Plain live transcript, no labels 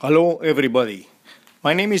Hello, everybody.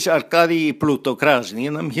 My name is Arkady Plutokrasny,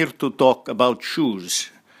 and I'm here to talk about shoes.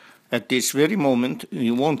 At this very moment,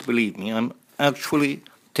 you won't believe me, I'm actually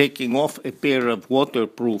taking off a pair of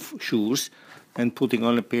waterproof shoes and putting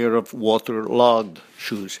on a pair of waterlogged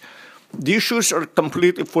shoes. These shoes are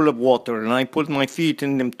completely full of water, and I put my feet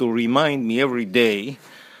in them to remind me every day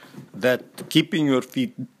that keeping your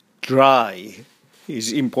feet dry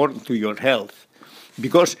is important to your health.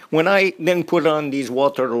 Because when I then put on these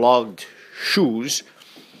waterlogged shoes,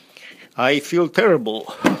 I feel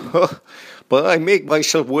terrible. But I make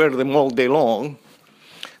myself wear them all day long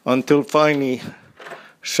until finally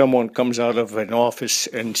someone comes out of an office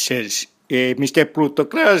and says, Mr.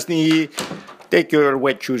 Plutokrasny, take your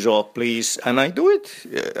wet shoes off, please. And I do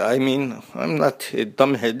it. I'm not a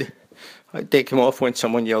dumbhead. I take them off when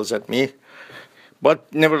someone yells at me.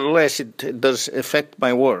 But nevertheless, it does affect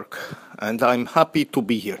my work, and I'm happy to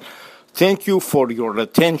be here. Thank you for your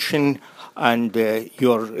attention and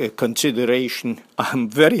your consideration. I'm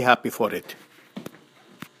very happy for it.